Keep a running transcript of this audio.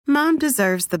Mom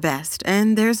deserves the best,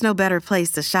 and there's no better place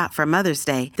to shop for Mother's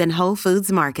Day than Whole Foods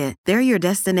Market. They're your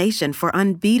destination for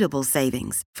unbeatable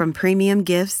savings, from premium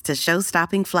gifts to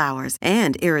show-stopping flowers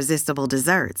and irresistible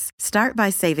desserts. Start by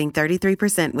saving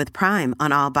 33% with Prime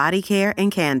on all body care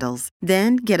and candles.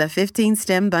 Then get a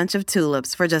 15-stem bunch of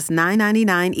tulips for just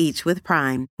 $9.99 each with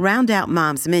Prime. Round out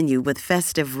Mom's menu with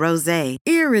festive rosé,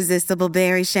 irresistible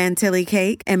berry chantilly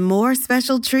cake, and more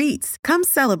special treats. Come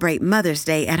celebrate Mother's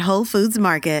Day at Whole Foods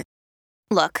Market.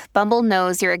 Look, Bumble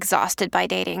knows you're exhausted by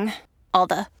dating. All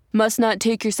the, must not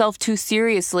take yourself too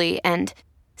seriously, and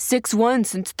 6'1"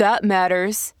 since that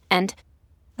matters, and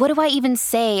what do I even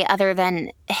say other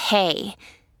than, hey?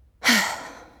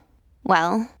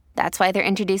 Well, that's why they're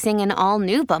introducing an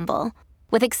all-new Bumble,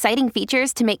 with exciting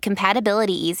features to make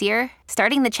compatibility easier,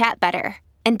 starting the chat better,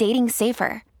 and dating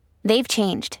safer. They've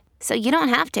changed, so you don't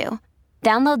have to.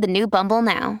 Download the new Bumble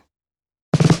now.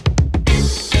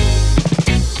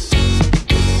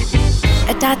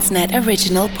 A Dadsnet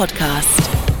original podcast.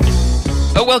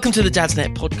 Welcome to the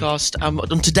Dadsnet podcast.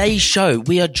 On today's show,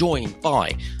 we are joined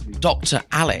by Dr.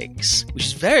 Alex, which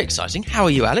is very exciting. How are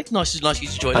you, Alex? Nice of you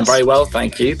to join us. I'm very well,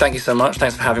 thank you. Thank you so much.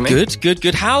 Thanks for having me.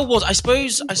 Good. How was? I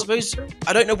suppose.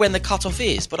 I don't know when the cutoff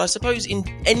is, but I suppose in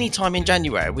any time in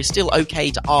January, we're still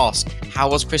okay to ask how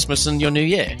was Christmas and your New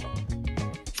Year.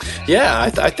 Yeah,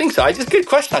 I think so. It's a good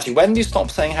question, actually. When do you stop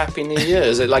saying Happy New Year?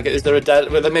 Is there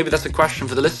a maybe that's a question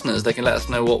for the listeners. They can let us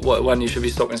know when you should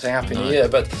be stopping saying Happy New Year.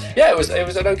 But yeah, it was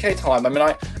an okay time. I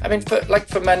mean,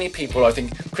 for many people, I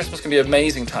think Christmas can be an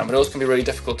amazing time, but it also can be a really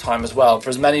difficult time as well.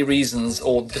 For as many reasons,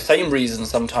 or the same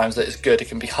reasons sometimes that it's good, it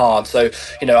can be hard. So,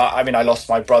 I lost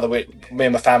my brother. Me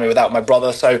and my family without my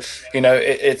brother. So,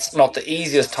 it's not the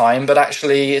easiest time, but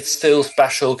actually it's still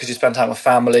special because you spend time with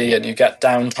family and you get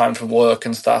downtime from work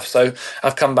and stuff. So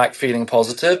I've come back feeling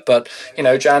positive, but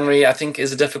January I think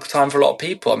is a difficult time for a lot of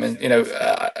people. I mean,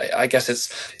 I guess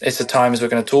it's a time, as we're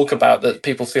going to talk about, that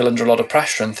people feel under a lot of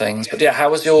pressure and things. But yeah, how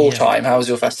was your time? How was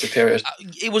your festive period?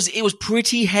 It was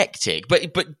pretty hectic,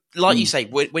 but like you say,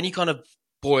 when you kind of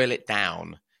boil it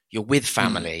down, you're with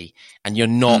family and you're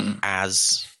not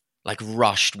as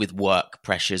rushed with work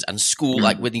pressures and school,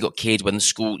 like when you got kids, when the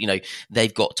school,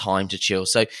 they've got time to chill.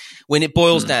 So when it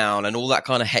boils down and all that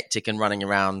kind of hectic and running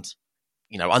around,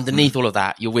 underneath all of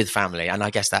that, you're with family. And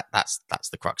I guess that's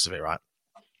the crux of it, right?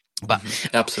 But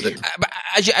absolutely. But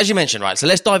as you mentioned, right. So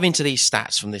let's dive into these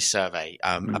stats from this survey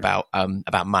about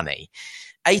money.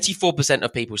 84%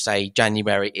 of people say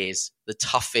January is the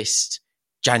toughest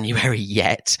January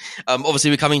yet.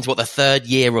 Obviously, we're coming to the third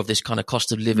year of this kind of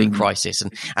cost of living crisis,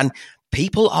 and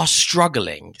people are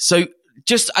struggling. So,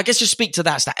 just speak to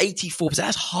that. So that 84%,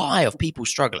 that's high of people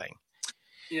struggling.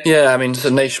 Yeah, I mean, so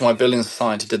Nationwide Building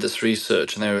Society did this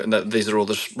research, and these are all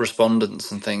the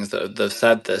respondents and things that have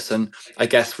said this. And I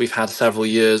guess we've had several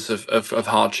years of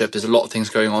hardship. There's a lot of things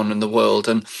going on in the world,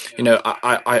 and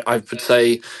I would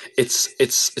say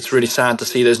it's really sad to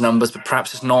see those numbers, but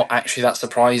perhaps it's not actually that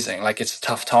surprising. Like, it's a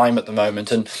tough time at the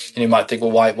moment, and you might think,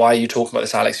 well, why are you talking about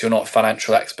this, Alex? You're not a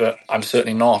financial expert. I'm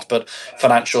certainly not, but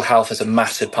financial health is a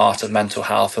massive part of mental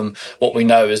health, and what we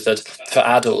know is that for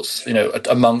adults,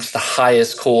 amongst the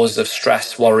highest cause of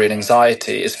stress, worry and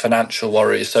anxiety is financial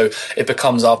worry. So it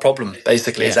becomes our problem,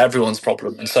 basically. It's everyone's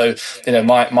problem. And so,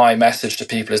 my message to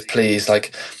people is, please,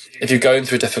 if you're going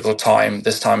through a difficult time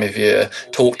this time of year,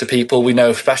 talk to people. We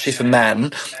know, especially for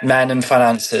men and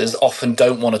finances often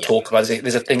don't want to talk about it.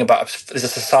 There's a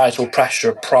societal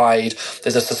pressure of pride.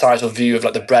 There's a societal view of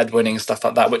the breadwinning, stuff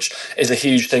like that, which is a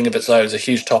huge thing of its own. It's a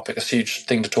huge topic, a huge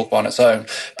thing to talk about on its own.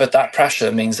 But that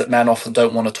pressure means that men often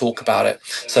don't want to talk about it.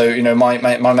 So,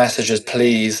 my message is,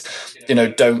 please,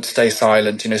 don't stay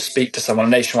silent. Speak to someone.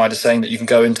 Nationwide is saying that you can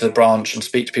go into the branch and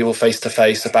speak to people face to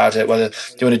face about it, whether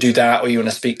you want to do that or you want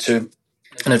to speak to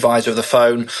an advisor over the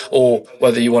phone, or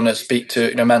whether you want to speak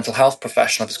to a mental health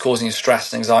professional. If it's causing you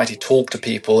stress and anxiety, talk to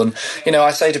people. And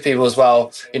I say to people as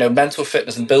well, mental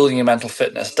fitness and building your mental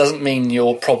fitness doesn't mean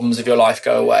your problems of your life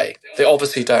go away. They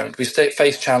obviously don't. We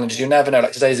face challenges. You never know.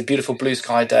 Like, today is a beautiful blue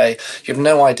sky day. You have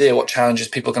no idea what challenges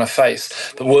people are going to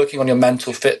face. But working on your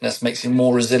mental fitness makes you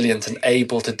more resilient and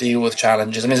able to deal with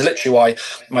challenges. I mean, it's literally why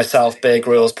myself, Bear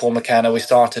Grylls, Paul McKenna, we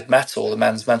started Metal, the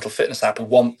men's mental fitness app. We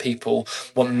want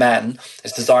men.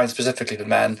 It's designed specifically for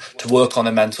men to work on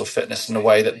their mental fitness in a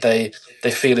way that they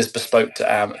feel is bespoke to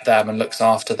them and looks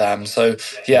after them. So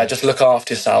yeah, just look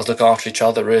after yourselves, look after each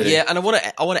other, really. Yeah, and I want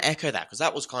to echo that, because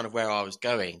that was kind of where I was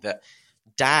going. That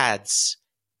dads,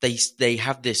 they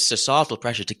have this societal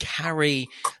pressure to carry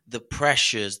the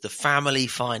pressures, the family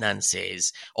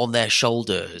finances on their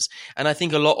shoulders, and I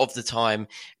think a lot of the time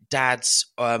dads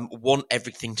want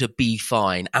everything to be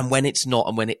fine, and when it's not,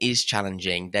 and when it is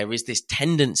challenging, there is this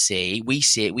tendency, we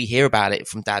see it, we hear about it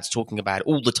from dads talking about it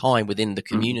all the time within the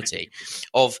community,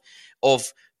 of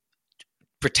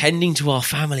pretending to our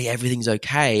family everything's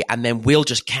okay, and then we'll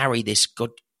just carry this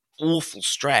awful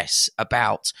stress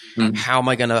about how am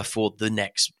I going to afford the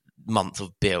next month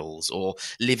of bills or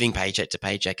living paycheck to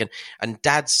paycheck, and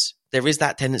dads, there is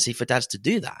that tendency for dads to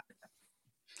do that.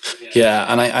 Yeah,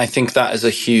 and I think that is a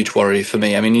huge worry for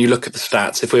me. I mean, you look at the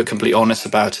stats, if we're completely honest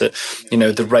about it,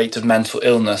 the rate of mental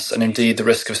illness and indeed the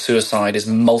risk of suicide is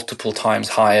multiple times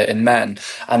higher in men.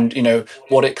 And,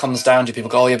 what it comes down to,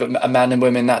 people go, oh yeah, but are men and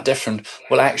women that different?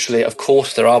 Well, actually, of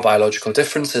course, there are biological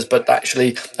differences, but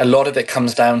actually a lot of it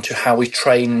comes down to how we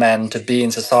train men to be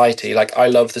in society. Like, I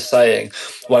love the saying,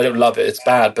 well, I don't love it, it's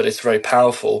bad, but it's very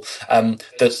powerful,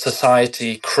 that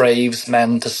society craves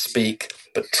men to speak,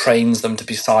 but trains them to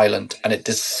be silent. And it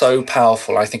is so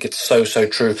powerful. I think it's so, so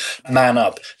true. Man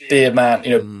up, be a man,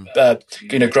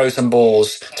 grow some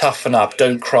balls, toughen up,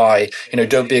 don't cry,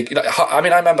 don't be, I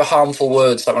remember harmful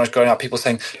words like when I was growing up, people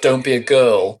saying, don't be a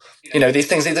girl. These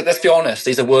things, let's be honest,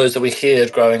 these are words that we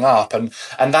heard growing up, and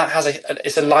that has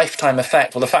it's a lifetime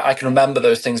effect. Well, the fact I can remember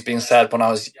those things being said when I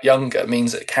was younger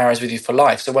means it carries with you for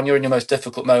life. So when you're in your most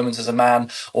difficult moments as a man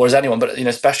or as anyone, but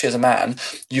especially as a man,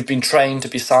 you've been trained to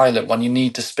be silent when you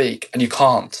need to speak, and you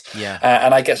can't. Yeah.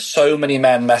 And I get so many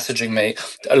men messaging me,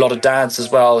 a lot of dads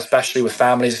as well, especially with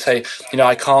families, who say,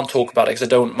 I can't talk about it because I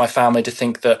don't want my family to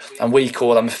think that I'm weak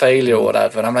or I'm a failure or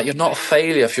whatever. And I'm like, you're not a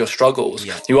failure for your struggles.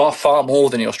 Yeah. You are far more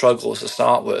than your struggles to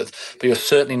start with, but you're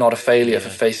certainly not a failure for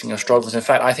facing your struggles. In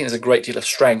fact, I think there's a great deal of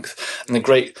strength and a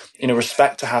great,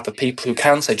 respect to have for people who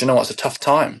can say, do you know what, it's a tough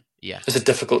time. Yeah. It's a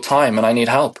difficult time and I need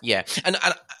help. Yeah. And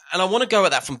I want to go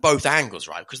at that from both angles,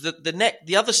 right? Because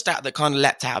the other stat that kind of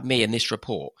leapt out at me in this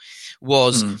report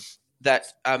was that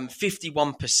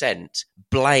 51%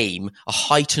 blame a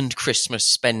heightened Christmas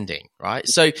spending, right?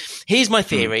 So here's my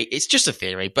theory. It's just a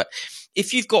theory, but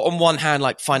if you've got on one hand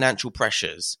like financial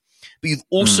pressures, but you've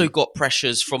also got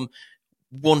pressures from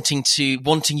wanting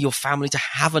your family to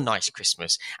have a nice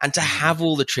Christmas and to have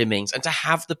all the trimmings and to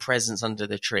have the presents under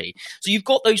the tree. So you've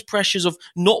got those pressures of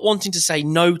not wanting to say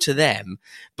no to them,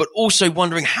 but also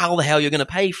wondering how the hell you're going to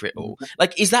pay for it all.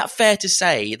 Like, is that fair to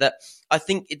say that I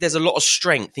think there's a lot of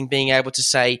strength in being able to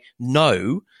say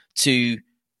no to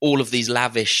all of these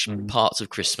lavish parts of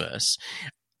Christmas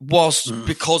whilst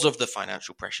because of the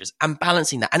financial pressures and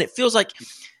balancing that? And it feels like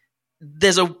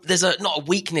there's a not a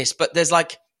weakness, but there's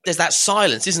that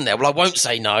silence, isn't there? Well, I won't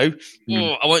say no.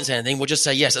 I won't say anything. We'll just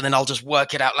say yes. And then I'll just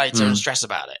work it out later and stress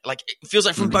about it. Like, it feels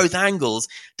like from both angles,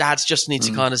 dads just need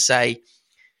to kind of say,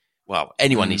 well,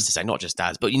 anyone needs to say, not just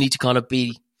dads, but you need to kind of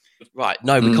be right.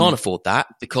 No, we can't afford that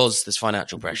because there's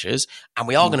financial pressures and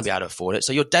we are going to be able to afford it.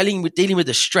 So you're dealing with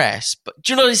the stress, but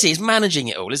do you know what it is? It's managing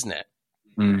it all, isn't it?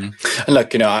 And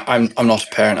look, I'm not a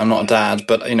parent, I'm not a dad,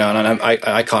 but and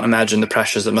I can't imagine the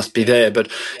pressures that must be there.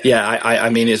 But yeah, I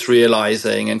mean, it's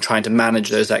realizing and trying to manage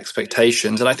those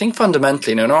expectations. And I think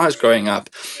fundamentally, when I was growing up,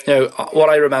 what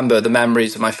I remember, the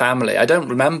memories of my family, I don't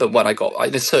remember when I got.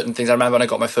 There's certain things I remember when I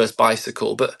got my first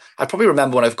bicycle, but I probably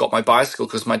remember when I've got my bicycle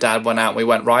because my dad went out and we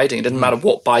went riding. It didn't matter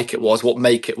what bike it was, what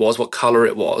make it was, what color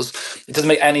it was. It doesn't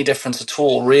make any difference at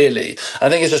all, really. I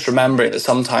think it's just remembering that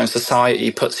sometimes society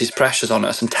puts these pressures on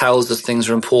us and tells us things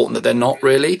are important that they're not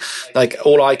really. Like,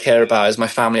 all I care about is my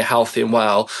family are healthy and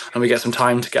well and we get some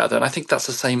time together, and I think that's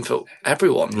the same for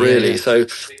everyone, really. So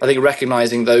I think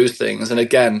recognizing those things, and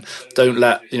again, don't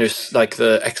let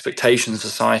the expectations of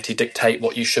society dictate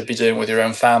what you should be doing with your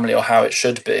own family or how it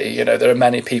should be. There are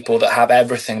many people that have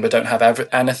everything but don't have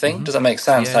anything. Does that make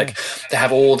sense? Like, they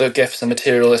have all the gifts and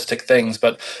materialistic things,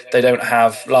 but they don't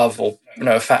have love or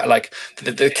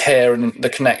the care and the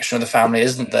connection of the family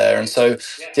isn't there. And so,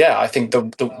 yeah, I think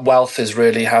the wealth is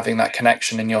really having that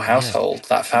connection in your household,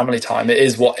 that family time. It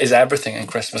is what is everything in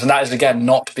Christmas. And that is, again,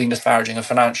 not being disparaging of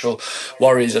financial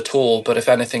worries at all, but if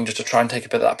anything, just to try and take a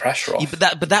bit of that pressure off.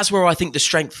 But that's where I think the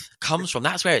strength comes from.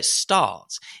 That's where it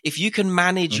starts. If you can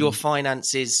manage your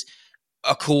finances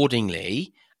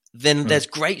accordingly, then there's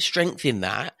great strength in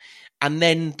that. And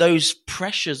then those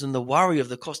pressures and the worry of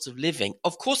the cost of living,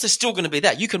 of course, they're still going to be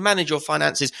there. You can manage your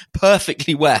finances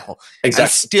perfectly well and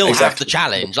still have the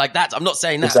challenge. Like that, I'm not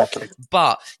saying that.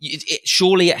 But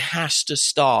surely it has to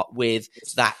start with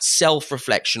that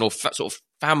self-reflection or sort of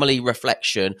family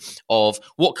reflection of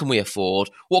what can we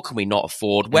afford, what can we not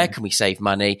afford, where can we save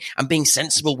money, and being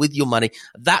sensible with your money.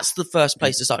 That's the first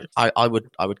place to start, I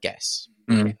would guess.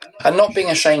 And not being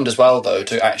ashamed as well, though,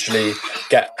 to actually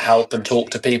get help and talk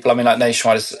to people. I mean, like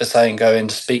Nationwide is saying, go in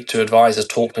to speak to advisors,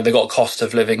 talk to them. They've got a cost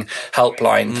of living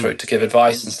helpline through to give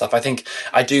advice and stuff.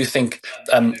 I do think,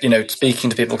 speaking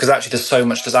to people, because actually there's so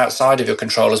much that's outside of your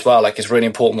control as well. Like, it's really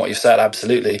important what you said,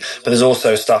 absolutely. But there's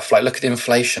also stuff like, look at the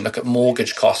inflation, look at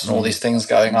mortgage costs and all these things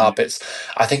going up.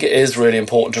 I think it is really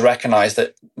important to recognise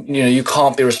that, you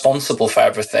can't be responsible for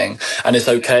everything. And it's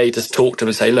okay to talk to them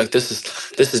and say, look, this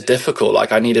is difficult.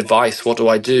 Like, I need advice. What do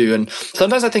I do? And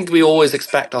sometimes I think we always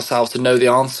expect ourselves to know the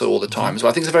answer all the time. So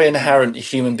I think it's a very inherent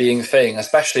human being thing,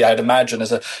 especially I'd imagine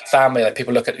as a family, like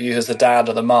people look at you as the dad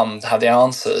or the mum to have the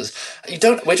answers.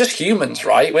 We're just humans,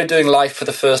 right? We're doing life for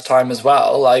the first time as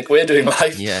well. Like, we're doing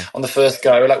life on the first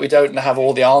go. Like, we don't have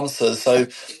all the answers. So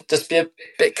just be a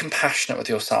bit compassionate with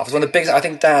yourself. It's one of the biggest, I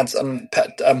think dads,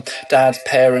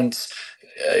 parents,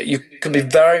 you can be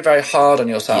very, very hard on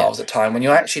yourselves at times when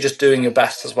you're actually just doing your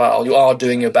best as well. You are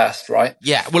doing your best, right?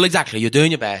 Yeah, well, exactly. You're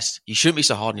doing your best. You shouldn't be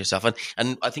so hard on yourself.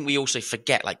 And I think we also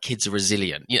forget, like, kids are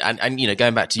resilient. And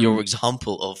going back to your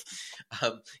example of,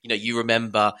 you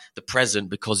remember the present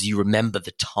because you remember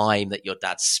the time that your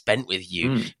dad spent with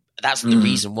you. That's the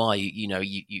reason why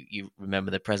you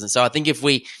remember the present. So I think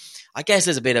I guess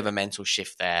there's a bit of a mental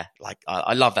shift there. Like,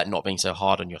 I love that, not being so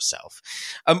hard on yourself.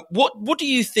 What do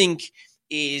you think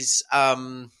is I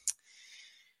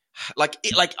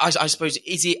suppose,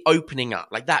 is it opening up?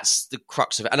 Like, that's the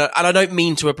crux of it. And I don't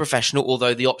mean to a professional,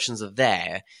 although the options are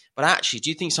there. But actually, do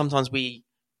you think sometimes we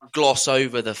gloss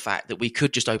over the fact that we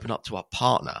could just open up to our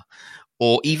partner,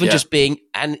 or even just being,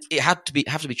 and it have to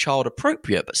be child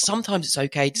appropriate, but sometimes it's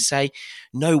okay to say,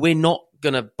 no, we're not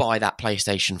going to buy that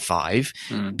PlayStation 5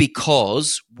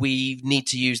 because we need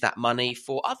to use that money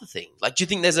for other things. Like, do you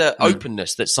think there's an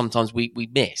openness that sometimes we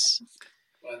miss?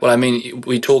 Well, I mean,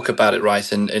 we talk about it, right,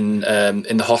 in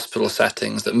the hospital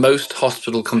settings, that most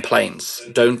hospital complaints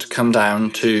don't come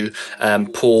down to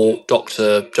poor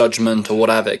doctor judgment or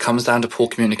whatever. It comes down to poor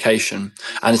communication.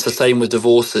 And it's the same with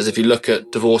divorces. If you look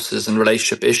at divorces and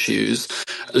relationship issues,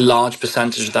 a large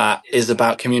percentage of that is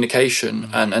about communication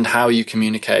and how you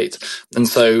communicate. And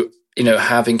so,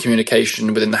 having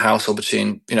communication within the household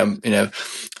between,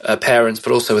 parents,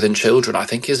 but also within children, I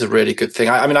think is a really good thing.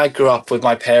 I mean, I grew up with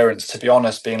my parents, to be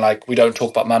honest, being like, we don't talk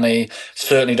about money,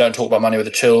 certainly don't talk about money with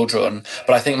the children.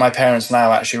 But I think my parents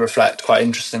now actually reflect quite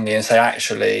interestingly and say,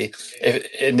 actually, if,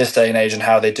 in this day and age and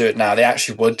how they do it now, they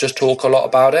actually would just talk a lot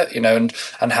about it,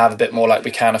 and have a bit more like,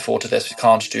 we can afford to this, we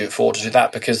can't afford to do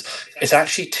that, because it's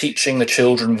actually teaching the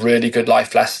children really good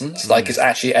life lessons. Like, it's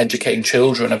actually educating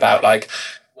children about, like,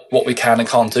 what we can and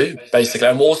can't do, basically.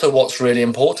 And also what's really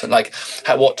important, like,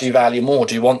 what do you value more?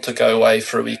 Do you want to go away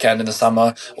for a weekend in the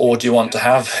summer, or do you want to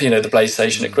have, the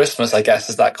PlayStation at Christmas? I guess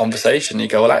is that conversation. You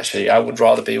go, well, actually, I would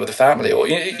rather be with a family, or,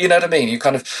 you know what I mean? You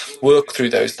kind of work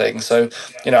through those things. So,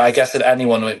 I guess that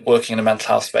anyone working in a mental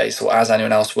health space, or as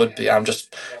anyone else would be, I'm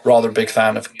just rather a big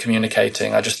fan of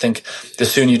communicating. I just think the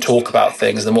sooner you talk about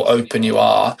things, the more open you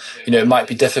are. It might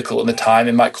be difficult in the time.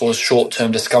 It might cause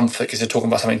short-term discomfort because you're talking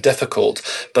about something difficult,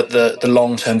 but the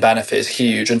long-term benefit is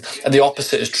huge. And the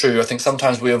opposite is true. I think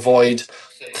sometimes we avoid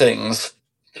things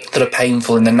that are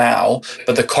painful in the now,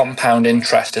 but the compound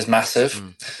interest is massive.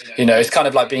 It's kind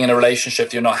of like being in a relationship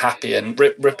that you're not happy in,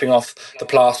 ripping off the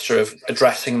plaster of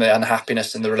addressing the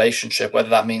unhappiness in the relationship, whether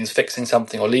that means fixing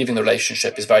something or leaving the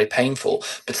relationship, is very painful.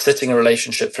 But sitting in a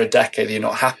relationship for a decade that you're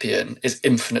not happy in is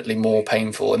infinitely more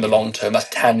painful in the long term. That's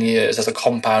 10 years as a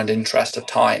compound interest of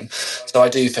time. So I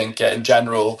do think, in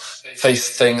general,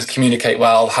 face things, communicate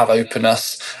well, have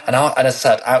openness. And as I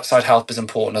said, outside help is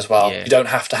important as well. You don't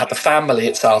have to have, the family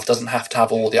itself doesn't have to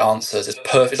have all the answers. It's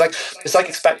perfect. It's like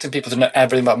expecting people to know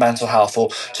everything about mental health, or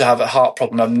to have a heart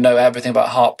problem and know everything about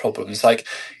heart problems. Like,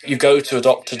 you go to a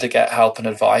doctor to get help and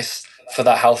advice for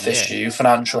that health issue.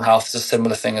 Financial health is a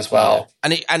similar thing as well.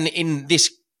 And in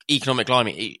this economic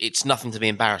climate, it's nothing to be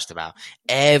embarrassed about.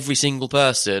 Every single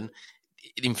person,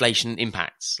 inflation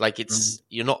impacts. Like, it's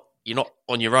you're not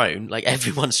on your own. Like,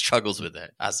 everyone struggles with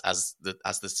it, as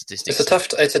the statistics.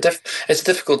 It's a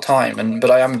difficult time,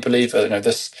 but I am a believer.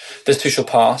 This too shall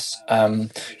pass.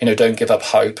 Don't give up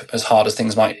hope, as hard as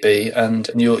things might be, and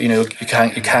you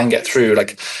can get through.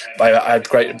 Like, I had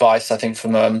great advice, I think,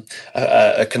 from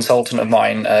a consultant of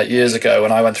mine years ago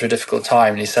when I went through a difficult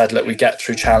time, and he said, "Look, we get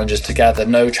through challenges together.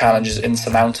 No challenge is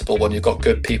insurmountable when you've got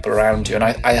good people around you." And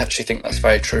I actually think that's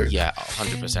very true. Yeah,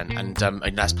 100%.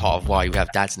 And that's part of why we have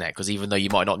Dadsnet, because even though you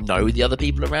might not know the other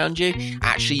people around you,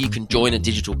 actually you can join a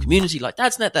digital community like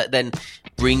Dadsnet that then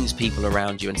brings people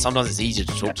around you. And sometimes it's easier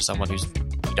to talk to someone who's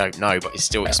you don't know but is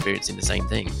still experiencing the same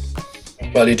thing.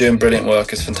 Well, you're doing brilliant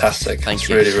work. It's fantastic. Thank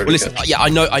you. Really, really well, listen, good. Yeah, I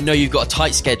know you've got a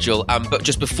tight schedule, but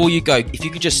just before you go, if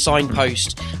you could just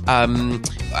signpost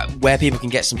where people can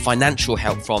get some financial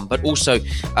help from, but also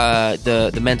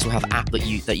the mental health app that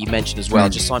you mentioned as well.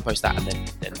 Just signpost that, and then.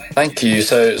 Thank you.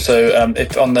 So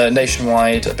if on the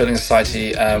Nationwide Building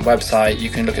Society website, you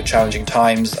can look at Challenging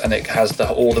Times, and it has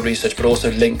all the research, but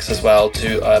also links as well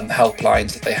to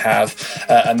helplines that they have.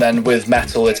 And then with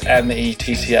Mettle, it's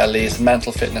METTLE. It's a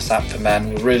mental fitness app for men.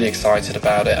 We're really excited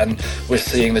about it, and we're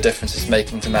seeing the difference it's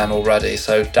making to men already.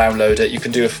 So download it. You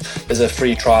can there's a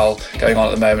free trial going on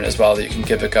at the moment as well that you can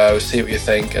give a go, see what you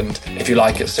think, and if you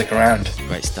like it, stick around.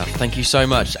 Great stuff. Thank you so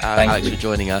much, Alex, for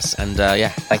joining us. And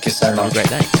thank you so much. Have a great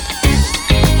day.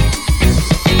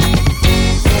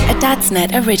 A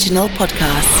Dadsnet original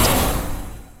podcast.